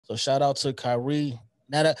So shout out to Kyrie.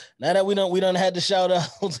 Now that we don't had the shout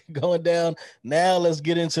outs going down. Now let's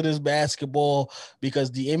get into this basketball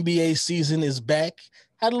because the NBA season is back.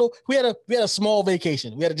 We had a small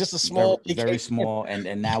vacation. We had just a small vacation. Very small,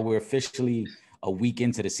 and now we're officially a week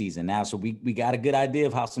into the season now, so we got a good idea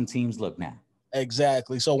of how some teams look now.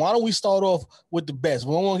 Exactly. So why don't we start off with the best?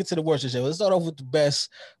 We don't want to get to the worst this year. Let's start off with the best.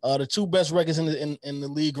 The two best records in the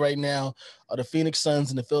league right now are the Phoenix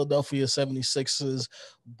Suns and the Philadelphia 76ers,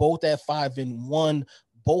 both at 5-1.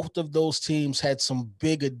 Both of those teams had some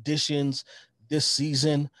big additions this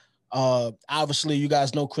season. Obviously, you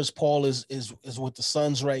guys know Chris Paul is with the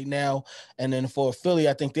Suns right now. And then for Philly,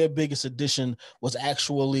 I think their biggest addition was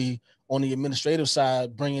actually on the administrative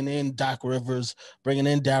side, bringing in Doc Rivers, bringing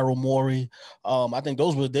in Daryl Morey. I think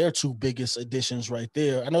those were their two biggest additions right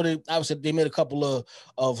there. I know they made a couple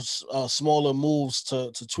of smaller moves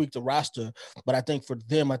to tweak the roster, but I think for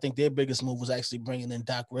them, I think their biggest move was actually bringing in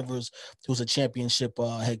Doc Rivers, who's a championship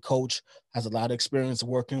head coach, has a lot of experience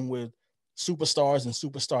working with superstars and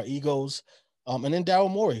superstar egos. And then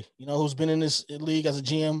Daryl Morey, who's been in this league as a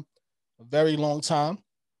GM a very long time.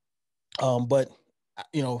 But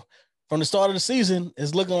from the start of the season,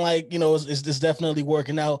 it's looking like, it's definitely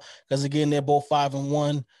working out because, again, they're both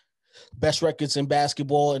 5-1, best records in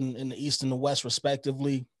basketball in the East and the West,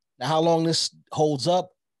 respectively. Now, how long this holds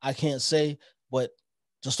up, I can't say, but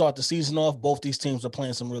to start the season off, both these teams are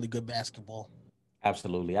playing some really good basketball.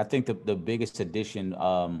 Absolutely. I think the biggest addition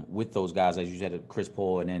with those guys, as you said, Chris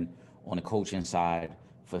Paul, and then on the coaching side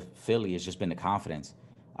for Philly, has just been the confidence.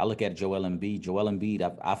 I look at Joel Embiid. Joel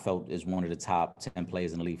Embiid, I felt, is one of the top 10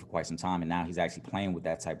 players in the league for quite some time, and now he's actually playing with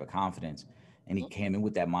that type of confidence. And he came in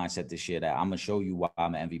with that mindset this year that I'm going to show you why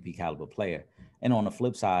I'm an MVP caliber player. And on the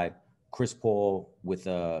flip side, Chris Paul with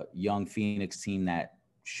a young Phoenix team that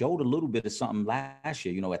showed a little bit of something last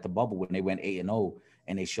year, at the bubble when they went 8-0,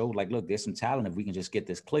 and they showed like, look, there's some talent if we can just get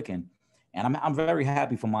this clicking. And I'm very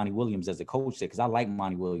happy for Monty Williams as a coach there because I like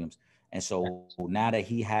Monty Williams. And so now that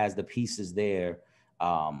he has the pieces there,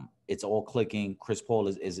 it's all clicking. Chris Paul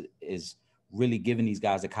is really giving these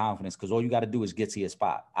guys the confidence because all you got to do is get to your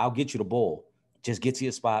spot. I'll get you the ball. Just get to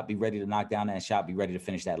your spot, be ready to knock down that shot, be ready to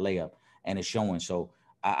finish that layup. And it's showing. So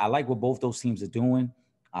I like what both those teams are doing.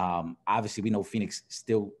 Obviously, we know Phoenix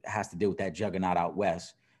still has to deal with that juggernaut out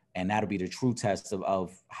west, and that'll be the true test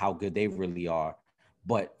of how good they really are.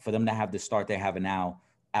 But for them to have the start they're having now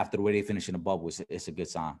after the way they finish in the bubble, it's a good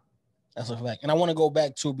sign. That's a fact. And I want to go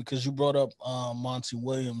back too because you brought up Monty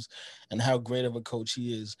Williams and how great of a coach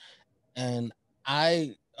he is. And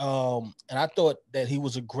I thought that he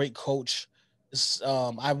was a great coach.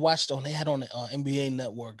 I watched they had on the NBA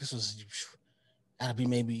Network. This was gotta be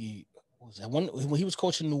maybe what was that when he was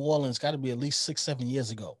coaching New Orleans? Got to be at least 6-7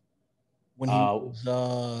 years ago. When he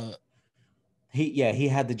was he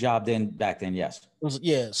had the job back then. Yes.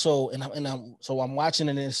 So I'm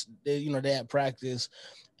watching this. They had practice,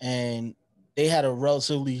 and they had a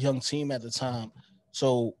relatively young team at the time.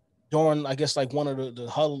 So during, I guess, like one of the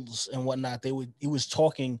huddles and whatnot, he was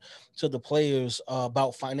talking to the players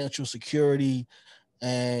about financial security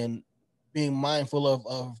and being mindful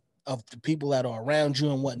of the people that are around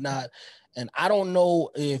you and whatnot. And I don't know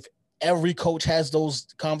if every coach has those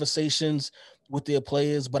conversations with their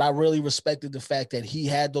players, but I really respected the fact that he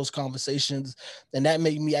had those conversations, and that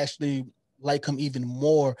made me actually like him even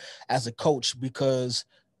more as a coach because,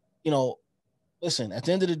 listen, at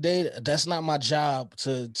the end of the day, that's not my job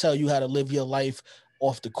to tell you how to live your life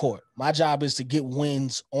off the court. My job is to get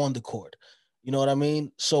wins on the court. You know what I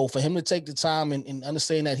mean? So for him to take the time and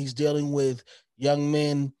understand that he's dealing with young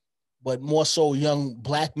men, but more so young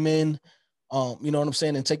black men, you know what I'm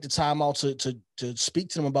saying, and take the time out to speak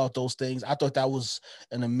to them about those things. I thought that was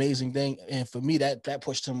an amazing thing. And for me, that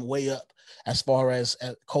pushed him way up as far as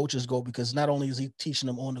coaches go, because not only is he teaching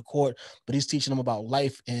them on the court, but he's teaching them about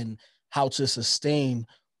life and how to sustain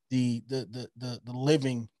the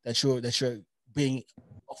living that you're being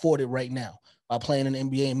afforded right now by playing in the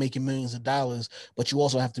NBA and making millions of dollars. But you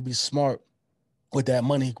also have to be smart with that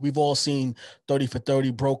money. We've all seen 30 for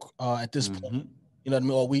 30 broke at this point. You know what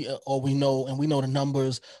I mean? Or we know the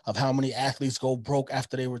numbers of how many athletes go broke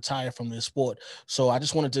after they retire from their sport. So I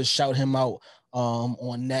just wanted to shout him out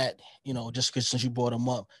on that, just because since you brought him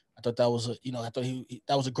up. I thought that was that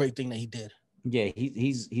was a great thing that he did. Yeah,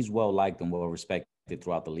 he's well liked and well respected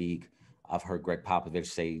throughout the league. I've heard Greg Popovich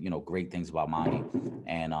say, great things about Monty.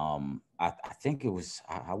 And I think it was,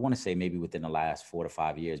 I want to say maybe within the last 4 to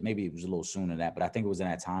 5 years, maybe it was a little sooner than that, but I think it was in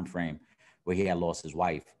that time frame where he had lost his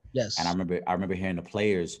wife. Yes. And I remember hearing the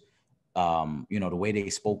players, the way they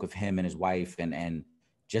spoke of him and his wife and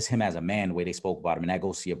just him as a man, the way they spoke about him. And that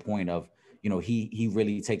goes to your point of, you know, he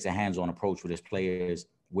really takes a hands-on approach with his players,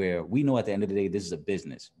 where we know at the end of the day, this is a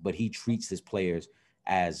business, but he treats his players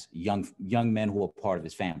as young men who are part of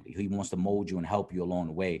his family. He wants to mold you and help you along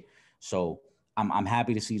the way. So I'm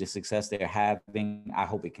happy to see the success they're having. I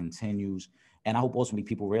hope it continues. And I hope ultimately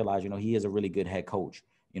people realize, you know, he is a really good head coach.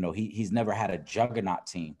 You know, he's never had a juggernaut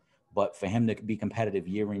team, but for him to be competitive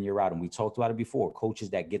year in, year out, and we talked about it before, coaches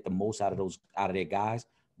that get the most out of their guys,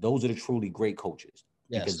 those are the truly great coaches.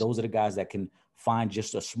 Yes. Because those are the guys that can find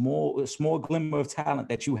just a small glimmer of talent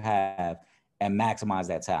that you have and maximize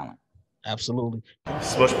that talent. Absolutely.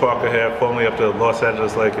 Smush Parker here, formerly of the Los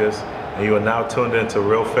Angeles Lakers, and you are now tuned in to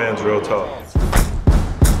Real Fans, Real Talk.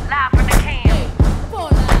 Live from the can.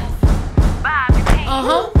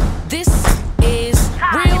 This is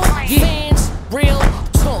Real Fans, Real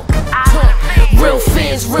Talk. Real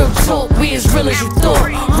Fans, Real Talk. We as real as you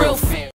thought. Real